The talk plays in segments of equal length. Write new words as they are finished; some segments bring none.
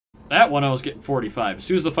That one I was getting 45. As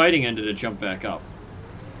soon as the fighting ended, it jumped back up.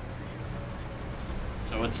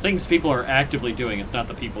 So it's things people are actively doing. It's not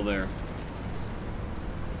the people there.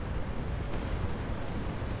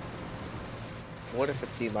 What if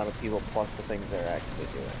it's the amount of people plus the things they're actually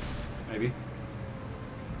doing? Maybe.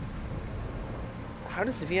 How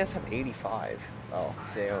does the VS have 85? Oh,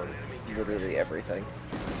 they own literally everything.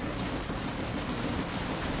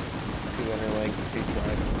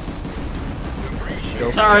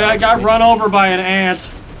 Sorry, I got run over by an ant.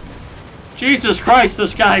 Jesus Christ,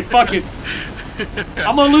 this guy fucking...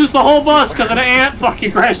 I'm gonna lose the whole bus because an ant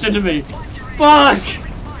fucking crashed into me. Fuck!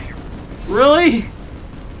 Really?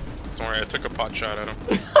 Don't worry, I took a pot shot at him.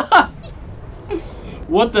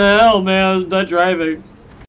 What the hell, man? I was not driving.